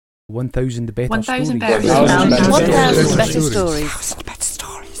1,000 better 1,000 stories. better stories. 1,000 better stories. 1,000 better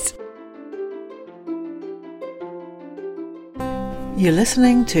stories. You're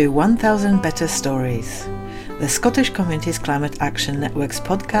listening to 1,000 Better Stories, the Scottish Communities Climate Action Network's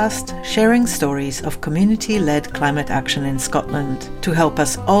podcast sharing stories of community-led climate action in Scotland to help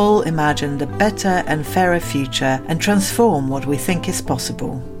us all imagine the better and fairer future and transform what we think is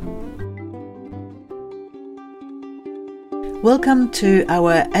possible. Welcome to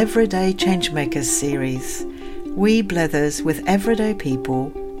our Everyday Changemakers series. We blethers with everyday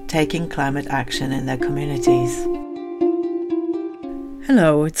people taking climate action in their communities.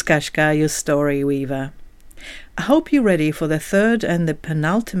 Hello, it's Kashka, your story weaver. I hope you're ready for the third and the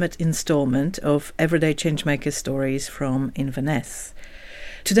penultimate instalment of Everyday Changemakers stories from Inverness.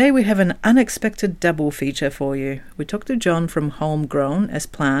 Today we have an unexpected double feature for you. We talked to John from Holm as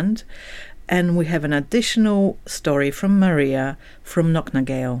planned, and we have an additional story from Maria from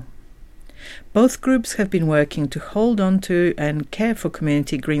Knocknagael. Both groups have been working to hold on to and care for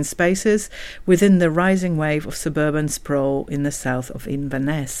community green spaces within the rising wave of suburban sprawl in the south of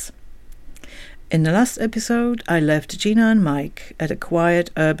Inverness. In the last episode, I left Gina and Mike at a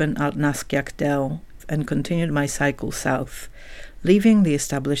quiet urban Knocknagael and continued my cycle south, leaving the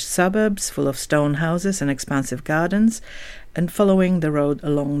established suburbs full of stone houses and expansive gardens and following the road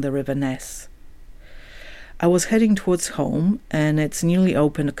along the River Ness. I was heading towards Holm and its newly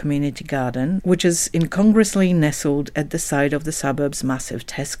opened community garden, which is incongruously nestled at the side of the suburb's massive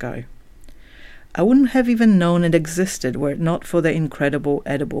Tesco. I wouldn't have even known it existed were it not for the incredible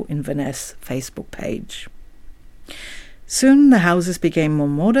Edible Inverness Facebook page. Soon the houses became more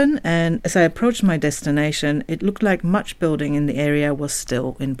modern, and as I approached my destination, it looked like much building in the area was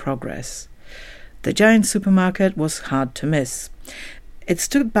still in progress. The giant supermarket was hard to miss. It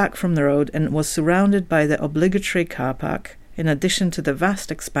stood back from the road and was surrounded by the obligatory car park, in addition to the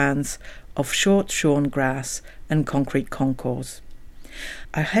vast expanse of short shorn grass and concrete concourse.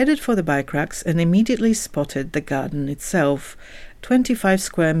 I headed for the bike racks and immediately spotted the garden itself, 25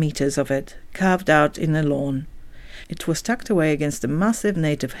 square meters of it, carved out in a lawn. It was tucked away against a massive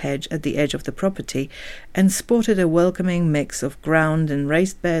native hedge at the edge of the property and sported a welcoming mix of ground and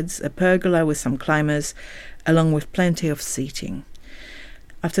raised beds, a pergola with some climbers, along with plenty of seating.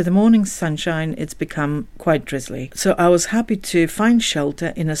 After the morning sunshine, it's become quite drizzly, so I was happy to find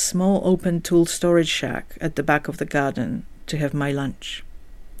shelter in a small open tool storage shack at the back of the garden to have my lunch.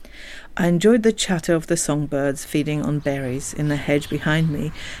 I enjoyed the chatter of the songbirds feeding on berries in the hedge behind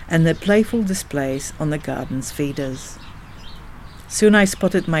me and the playful displays on the garden's feeders. Soon I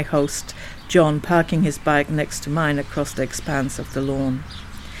spotted my host, John, parking his bike next to mine across the expanse of the lawn.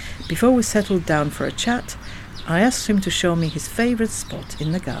 Before we settled down for a chat, I asked him to show me his favourite spot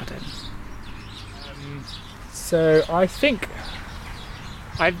in the garden. So I think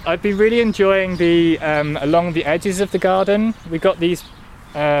I've been really enjoying the along the edges of the garden. We got these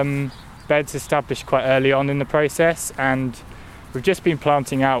beds established quite early on in the process, and we've just been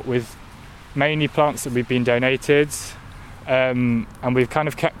planting out with mainly plants that we've been donated, and we've kind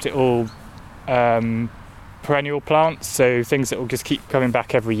of kept it all perennial plants, so things that will just keep coming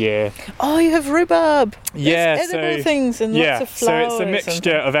back every year. Oh, you have rhubarb! Yeah, there's edible things and lots of flowers. So it's a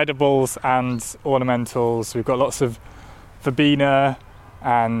mixture of edibles and ornamentals. We've got lots of verbena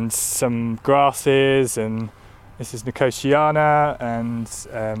and some grasses, and this is Nicotiana, and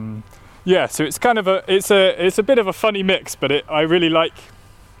so it's kind of it's a bit of a funny mix, but I really like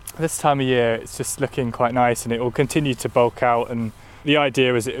this time of year. It's just looking quite nice, and it will continue to bulk out. And the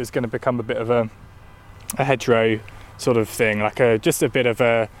idea is it was going to become a bit of a hedgerow sort of thing, like just a bit of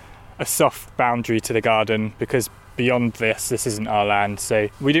a soft boundary to the garden, because beyond this isn't our land. So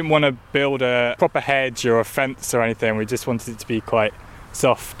we didn't want to build a proper hedge or a fence or anything. We just wanted it to be quite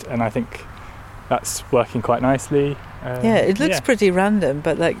soft, and I think that's working quite nicely. It looks pretty random,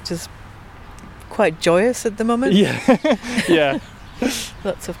 but like just quite joyous at the moment. Yeah.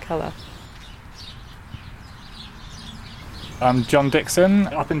 Lots of colour. I'm John Dixon.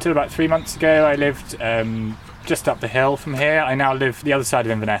 Up until about 3 months ago, I lived just up the hill from here. I now live the other side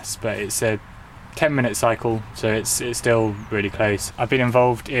of Inverness, but it's a 10-minute cycle, so it's still really close. I've been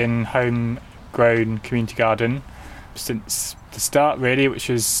involved in homegrown community garden since the start, really, which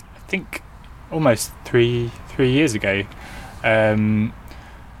was, I think, almost three years ago.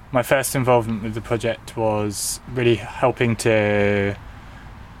 My first involvement with the project was really helping to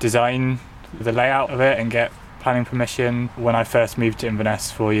design the layout of it and get planning permission. When I first moved to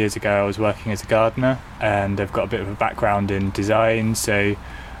Inverness 4 years ago, I was working as a gardener, and I've got a bit of a background in design, so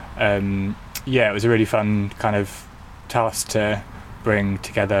it was a really fun kind of task to bring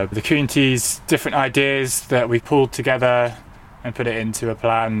together the community's different ideas that we pulled together and put it into a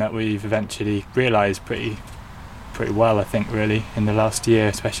plan that we've eventually realised pretty well, I think, really, in the last year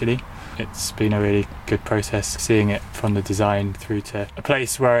especially. It's been a really good process seeing it from the design through to a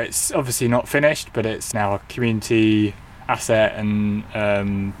place where it's obviously not finished, but it's now a community asset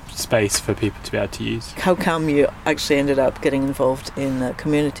and space for people to be able to use. How come you actually ended up getting involved in a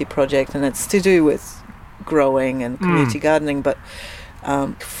community project? And it's to do with growing and community gardening, but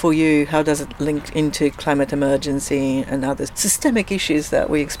for you, how does it link into climate emergency and other systemic issues that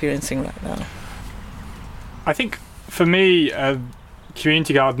we're experiencing right now? I think for me,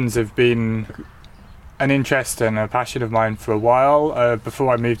 community gardens have been an interest and a passion of mine for a while.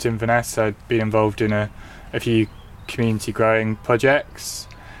 Before I moved to Inverness, I'd been involved in a few community growing projects,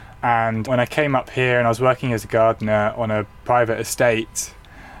 and when I came up here and I was working as a gardener on a private estate,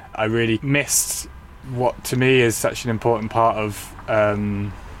 I really missed what to me is such an important part of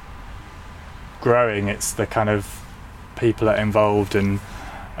growing. It's the kind of people that are involved, and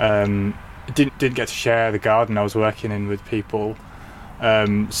didn't get to share the garden I was working in with people,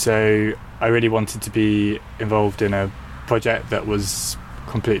 so I really wanted to be involved in a project that was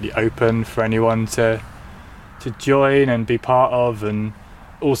completely open for anyone to join and be part of. And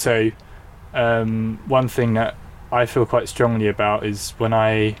also one thing that I feel quite strongly about is when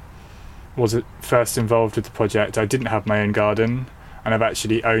I was first involved with the project, I didn't have my own garden, and I've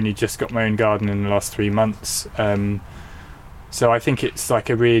actually only just got my own garden in the last 3 months. So I think it's like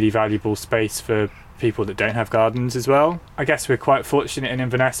a really valuable space for people that don't have gardens as well. I guess we're quite fortunate in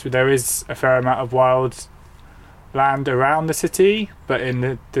Inverness. There is a fair amount of wild land around the city, but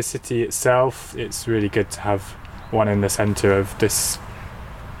in the city itself, it's really good to have one in the centre of this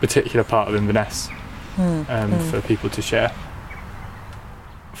particular part of Inverness for people to share.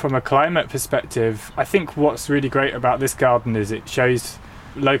 From a climate perspective, I think what's really great about this garden is it shows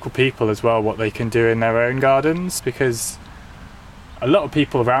local people as well what they can do in their own gardens, because a lot of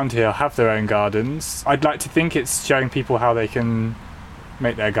people around here have their own gardens. I'd like to think it's showing people how they can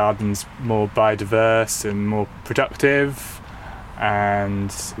make their gardens more biodiverse and more productive,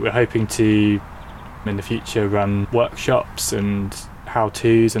 and we're hoping to in the future run workshops and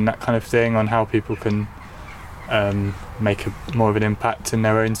how-tos and that kind of thing on how people can make more of an impact in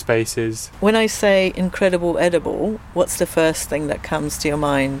their own spaces. When I say incredible edible, what's the first thing that comes to your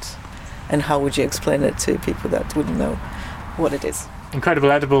mind, and how would you explain it to people that wouldn't know what it is?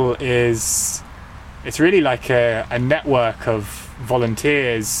 Incredible Edible it's really like a network of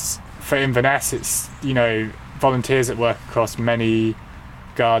volunteers. For Inverness, it's, you know, volunteers that work across many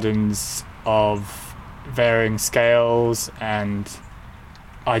gardens of varying scales and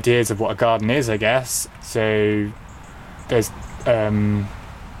ideas of what a garden is, I guess. So there's a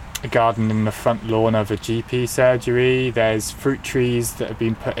garden in the front lawn of a GP surgery. There's fruit trees that have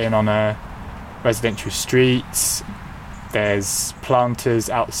been put in on a residential street. There's planters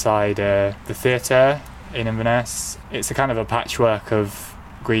outside the theatre in Inverness. It's a kind of a patchwork of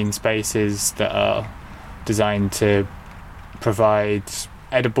green spaces that are designed to provide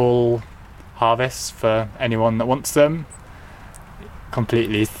edible harvests for anyone that wants them,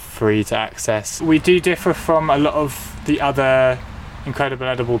 completely free to access. We do differ from a lot of the other Incredible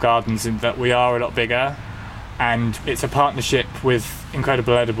Edible gardens in that we are a lot bigger, and it's a partnership with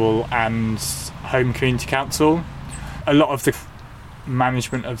Incredible Edible and Holm Community Council. A lot of the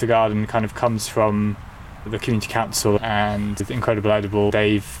management of the garden kind of comes from the Community Council, and with Incredible Edible,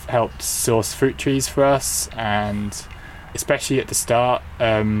 they've helped source fruit trees for us, and especially at the start,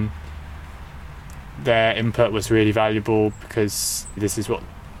 their input was really valuable because this is what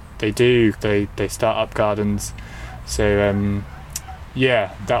they do. They start up gardens. So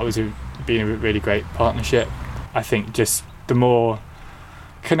yeah, that was been a really great partnership. I think just the more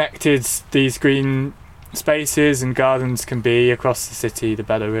connected these green spaces and gardens can be across the city, the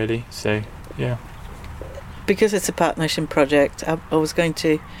better, really. So yeah. Because it's a partnership project, I was going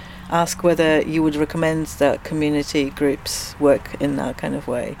to ask whether you would recommend that community groups work in that kind of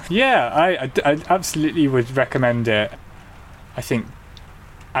way. Yeah, I absolutely would recommend it. I think,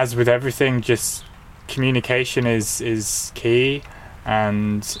 as with everything, just communication is key,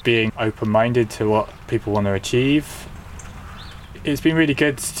 and being open-minded to what people want to achieve. It's been really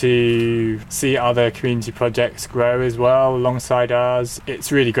good to see other community projects grow as well alongside ours.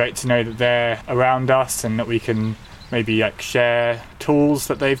 It's really great to know that they're around us and that we can maybe share tools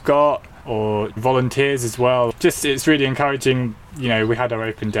that they've got, or volunteers as well. Just, it's really encouraging. You know, we had our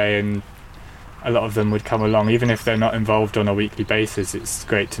open day and a lot of them would come along, even if they're not involved on a weekly basis. It's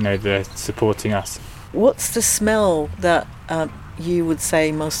great to know they're supporting us. What's the smell that you would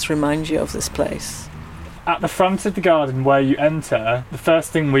say most reminds you of this place? At the front of the garden where you enter, the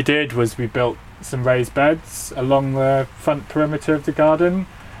first thing we did was we built some raised beds along the front perimeter of the garden,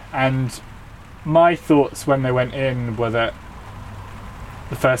 and my thoughts when they went in were that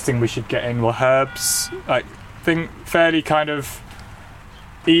the first thing we should get in were herbs. I think fairly kind of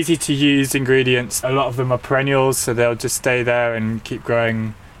easy to use ingredients. A lot of them are perennials, so they'll just stay there and keep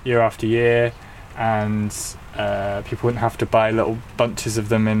growing year after year, and people wouldn't have to buy little bunches of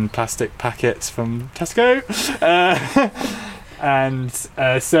them in plastic packets from Tesco.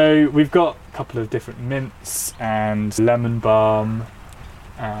 So we've got a couple of different mints and lemon balm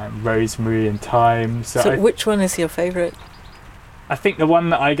and rosemary and thyme. So which one is your favourite? I think the one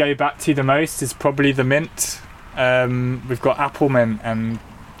that I go back to the most is probably the mint. We've got apple mint and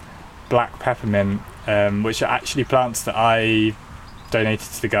black peppermint, which are actually plants that I donated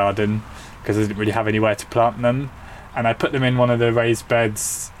to the garden because I didn't really have anywhere to plant them, and I put them in one of the raised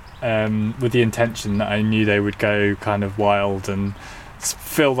beds with the intention that I knew they would go kind of wild and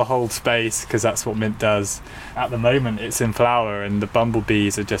fill the whole space, because that's what mint does. At the moment it's in flower and the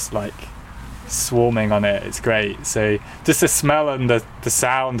bumblebees are just like swarming on it. It's great. So just the smell and the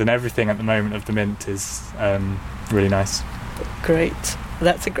sound and everything at the moment of the mint is really nice. Great.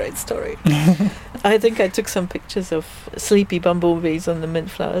 That's a great story. I think I took some pictures of sleepy bumblebees on the mint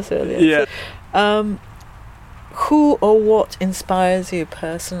flowers earlier. Yeah. So, who or what inspires you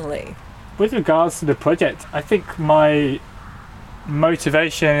personally? With regards to the project, I think my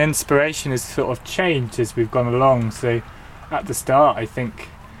motivation and inspiration has sort of changed as we've gone along. So at the start, I think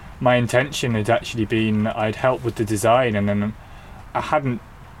my intention had actually been that I'd help with the design, and then I hadn't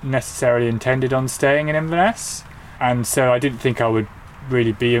necessarily intended on staying in Inverness, and so I didn't think I would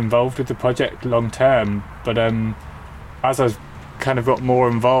really be involved with the project long term. But as I kind of got more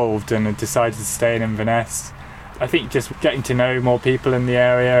involved and decided to stay in Inverness, I think just getting to know more people in the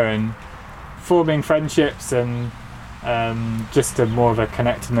area and forming friendships and just more of a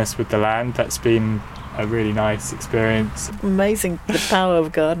connectedness with the land, that's been a really nice experience. Amazing, the power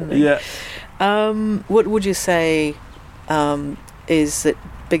of gardening. Yeah. What would you say is the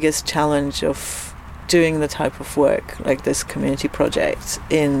biggest challenge of doing the type of work like this community project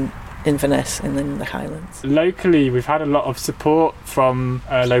in Inverness and in the Highlands? Locally, we've had a lot of support from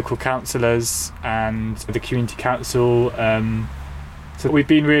local councillors and the community council, so we've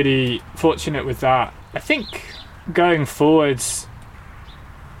been really fortunate with that. I think going forwards,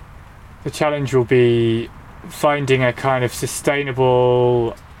 the challenge will be finding a kind of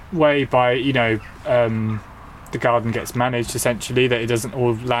sustainable way by, the garden gets managed essentially, that it doesn't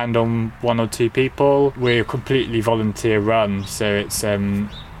all land on one or two people. We're completely volunteer run, so it's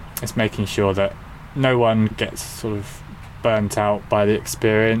making sure that no one gets sort of burnt out by the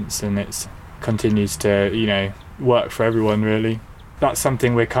experience, and it continues to, work for everyone really. That's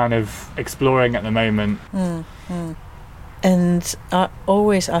something we're kind of exploring at the moment. Mm-hmm. And I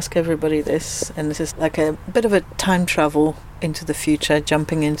always ask everybody this, and this is like a bit of a time travel into the future,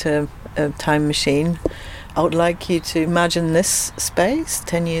 jumping into a time machine. I would like you to imagine this space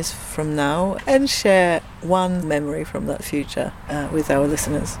 10 years from now and share one memory from that future with our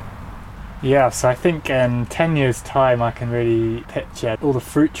listeners. Yeah, so I think in 10 years' time I can really picture all the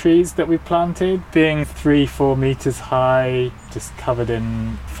fruit trees that we planted being 3-4 metres high, just covered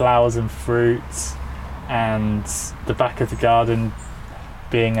in flowers and fruits, and the back of the garden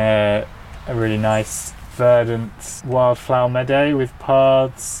being a really nice verdant wildflower meadow with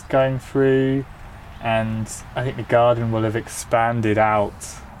paths going through. And I think the garden will have expanded out.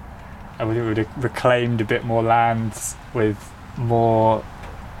 I would have reclaimed a bit more land with more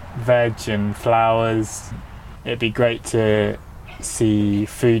veg and flowers. It'd be great to see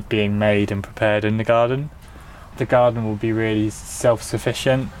food being made and prepared in the garden. The garden will be really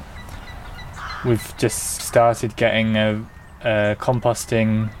self-sufficient. We've just started getting a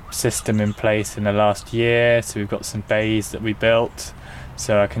composting system in place in the last year, so we've got some bays that we built,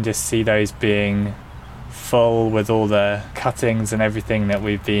 so I can just see those being full with all the cuttings and everything that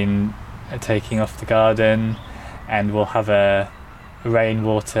we've been taking off the garden, and we'll have a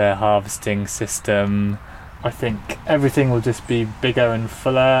rainwater harvesting system. I think everything will just be bigger and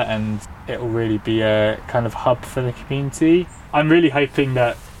fuller, and it will really be a kind of hub for the community. I'm really hoping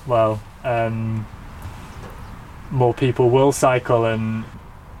that more people will cycle, and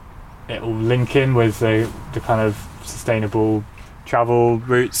it will link in with the kind of sustainable travel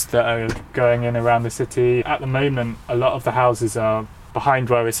routes that are going in around the city. At the moment, a lot of the houses are behind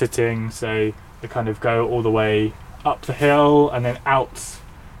where we're sitting, so they kind of go all the way up the hill and then out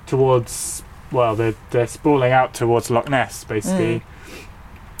towards, they're sprawling out towards Loch Ness basically.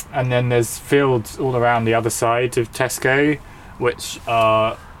 And then there's fields all around the other side of Tesco, which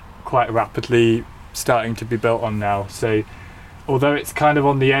are quite rapidly starting to be built on now. So although it's kind of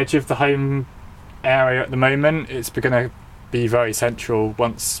on the edge of the home area at the moment. It's going to be very central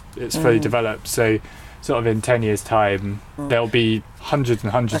once it's fully developed. So sort of in 10 years' time, there'll be hundreds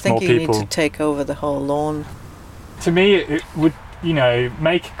and hundreds more people. I think you need to take over the whole lawn. To me, it would,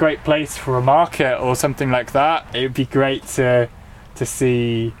 make a great place for a market or something like that. It would be great to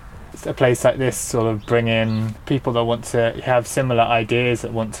see a place like this sort of bring in people that want to have similar ideas,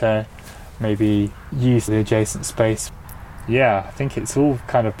 that want to maybe use the adjacent space. Yeah, I think it's all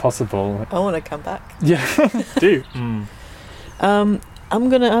kind of possible. I want to come back. Yeah, do. I'm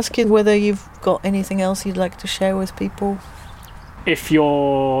going to ask you whether you've got anything else you'd like to share with people. If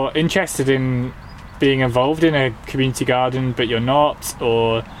you're interested in being involved in a community garden but you're not,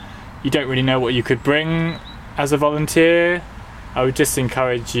 or you don't really know what you could bring as a volunteer, I would just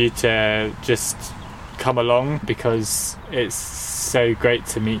encourage you to just come along, because it's so great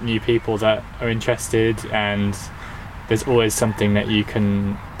to meet new people that are interested, and there's always something that you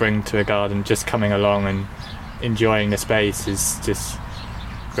can bring to a garden. Just coming along and enjoying the space is just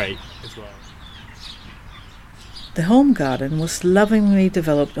great as well. The Holm garden was lovingly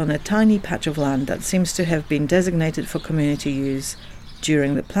developed on a tiny patch of land that seems to have been designated for community use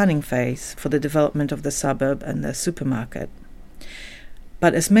during the planning phase for the development of the suburb and the supermarket.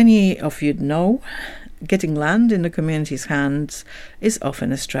 But as many of you know, getting land in the community's hands is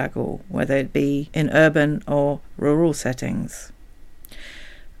often a struggle, whether it be in urban or rural settings.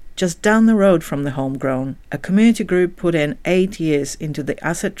 Just down the road from the homegrown, a community group put in 8 years into the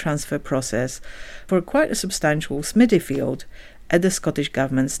asset transfer process for quite a substantial smithy field at the Scottish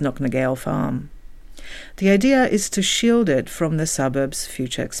Government's Knocknagael farm. The idea is to shield it from the suburb's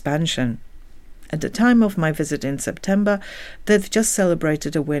future expansion. At the time of my visit in September, they've just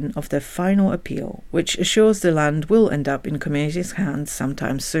celebrated a win of their final appeal, which assures the land will end up in community's hands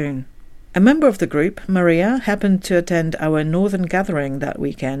sometime soon. A member of the group, Maria, happened to attend our northern gathering that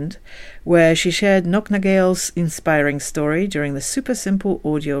weekend, where she shared Knocknagael's inspiring story during the super simple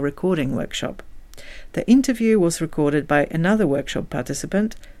audio recording workshop. The interview was recorded by another workshop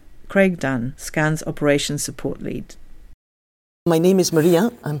participant, Craig Dunn, SCAN's Operations Support Lead. My name is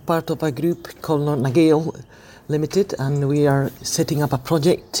Maria. I'm part of a group called Knocknagael Limited, and we are setting up a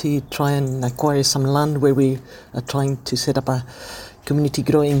project to try and acquire some land where we are trying to set up a community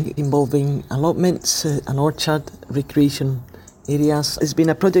growing involving allotments, an orchard, recreation areas. It's been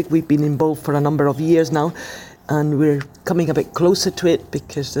a project we've been involved for a number of years now, and we're coming a bit closer to it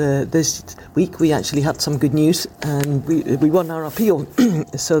because this week we actually had some good news and we won our appeal.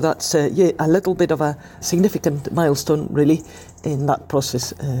 So that's a little bit of a significant milestone really in that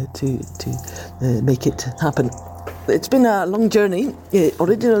process to make it happen. It's been a long journey.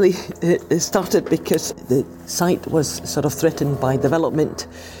 Originally it started because the site was sort of threatened by development,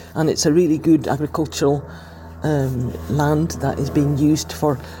 and it's a really good agricultural land that is being used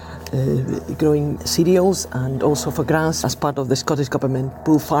for growing cereals and also for grass as part of the Scottish Government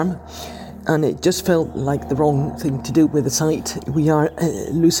bull farm. And it just felt like the wrong thing to do with the site. We are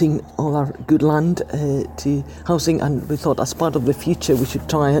losing all our good land to housing, and we thought as part of the future we should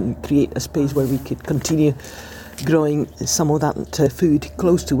try and create a space where we could continue growing some of that food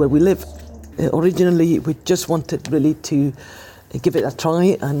close to where we live. Originally we just wanted really to give it a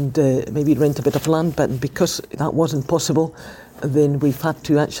try and maybe rent a bit of land, but because that wasn't possible, then we've had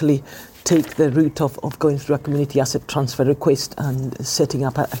to actually take the route of going through a community asset transfer request and setting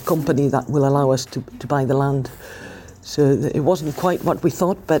up a company that will allow us to buy the land. So it wasn't quite what we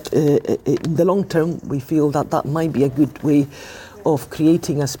thought, but in the long term we feel that might be a good way of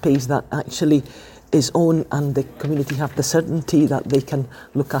creating a space that actually is owned and the community have the certainty that they can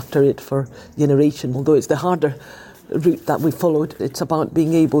look after it for generations. Although it's the harder route that we followed, it's about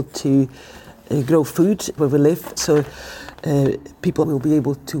being able to grow food where we live. So people will be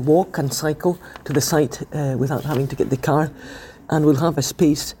able to walk and cycle to the site without having to get the car, and we'll have a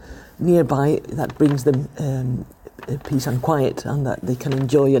space nearby that brings them peace and quiet, and that they can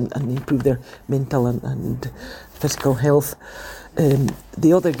enjoy and improve their mental and physical health.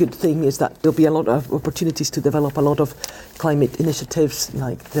 The other good thing is that there'll be a lot of opportunities to develop a lot of climate initiatives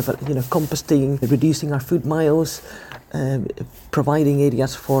like composting, reducing our food miles, providing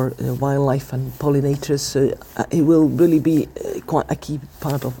areas for wildlife and pollinators. So it will really be quite a key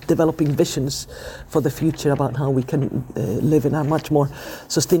part of developing visions for the future about how we can live in a much more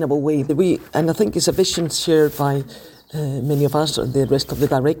sustainable way. And I think it's a vision shared by many of us, the rest of the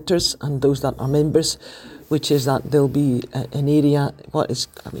directors and those that are members, which is that there'll be an area,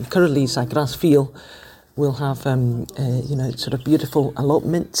 currently it's a grass field, we'll have sort of beautiful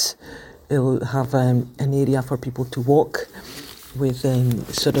allotments. It'll have an area for people to walk with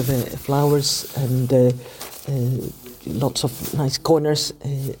sort of flowers and lots of nice corners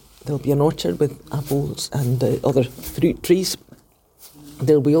There'll be an orchard with apples and other fruit trees.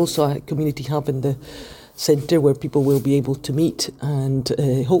 There'll be also a community hub in the centre where people will be able to meet, and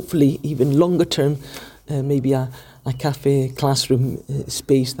hopefully even longer term, maybe a cafe classroom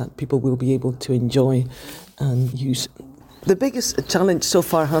space that people will be able to enjoy and use. The biggest challenge so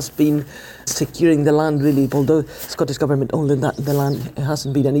far has been securing the land, really. Although Scottish Government owned the land, it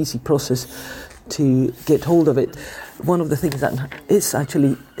hasn't been an easy process to get hold of it. One of the things that is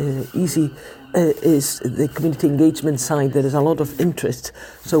actually easy is the community engagement side. There is a lot of interest,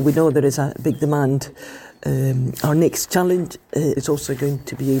 so we know there is a big demand. Our next challenge is also going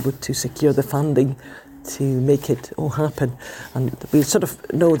to be able to secure the funding to make it all happen, and we sort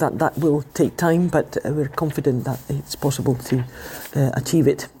of know that will take time, but we're confident that it's possible to achieve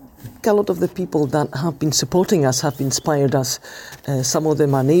it. A lot of the people that have been supporting us have inspired us. Some of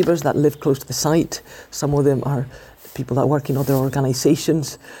them are neighbours that live close to the site. Some of them are people that work in other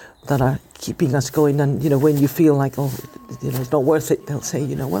organisations that are keeping us going. And, when you feel like, it's not worth it, they'll say,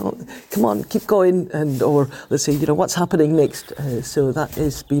 well, come on, keep going. Or they'll say, what's happening next? So that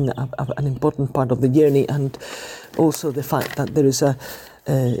has been an important part of the journey. And also the fact that there is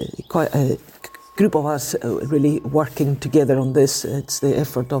quite a group of us really working together on this. It's the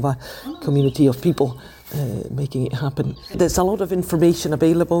effort of a community of people making it happen. There's a lot of information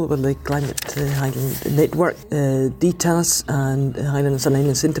available with the Climate Highland Network, DTAS and Highlands and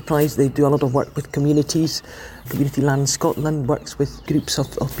Islands Enterprise. They do a lot of work with communities. Community Land Scotland works with groups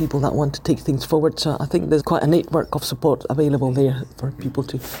of people that want to take things forward. So I think there's quite a network of support available there for people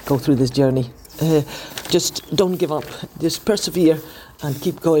to go through this journey. Just don't give up. Just persevere and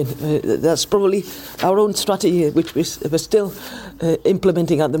keep going. That's probably our own strategy, which we're still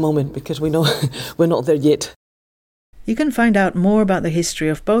implementing at the moment, because we know we're not there yet. You can find out more about the history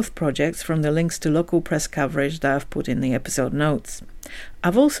of both projects from the links to local press coverage that I've put in the episode notes.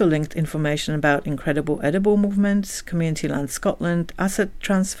 I've also linked information about Incredible Edible Movements, Community Land Scotland, asset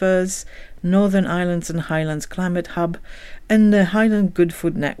transfers, Northern Islands and Highlands Climate Hub, and the Highland Good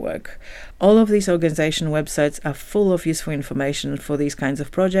Food Network. All of these organisation websites are full of useful information for these kinds of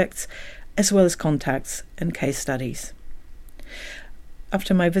projects, as well as contacts and case studies.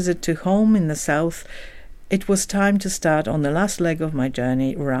 After my visit to Holm in the south, it was time to start on the last leg of my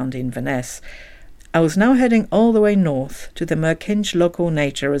journey around Inverness. I was now heading all the way north to the Merkinch Local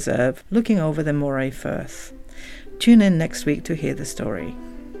Nature Reserve, looking over the Moray Firth. Tune in next week to hear the story.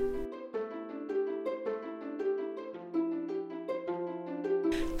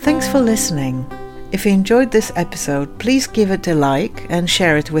 Thanks for listening. If you enjoyed this episode, please give it a like and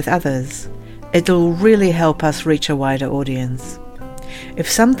share it with others. It'll really help us reach a wider audience. If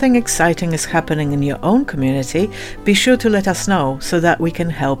something exciting is happening in your own community, be sure to let us know so that we can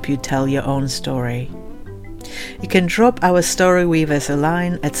help you tell your own story. You can drop our story weavers a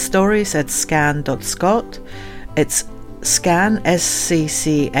line at stories@scan.scot. It's scan,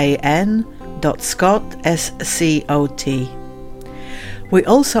 SCCAN, .scot, SCOT. We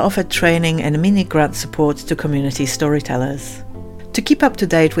also offer training and mini grant support to community storytellers. To keep up to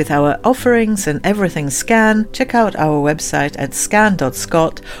date with our offerings and everything Scan, check out our website at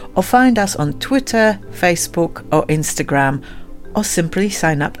scan.scot or find us on Twitter, Facebook or Instagram, or simply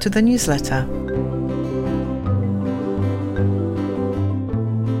sign up to the newsletter.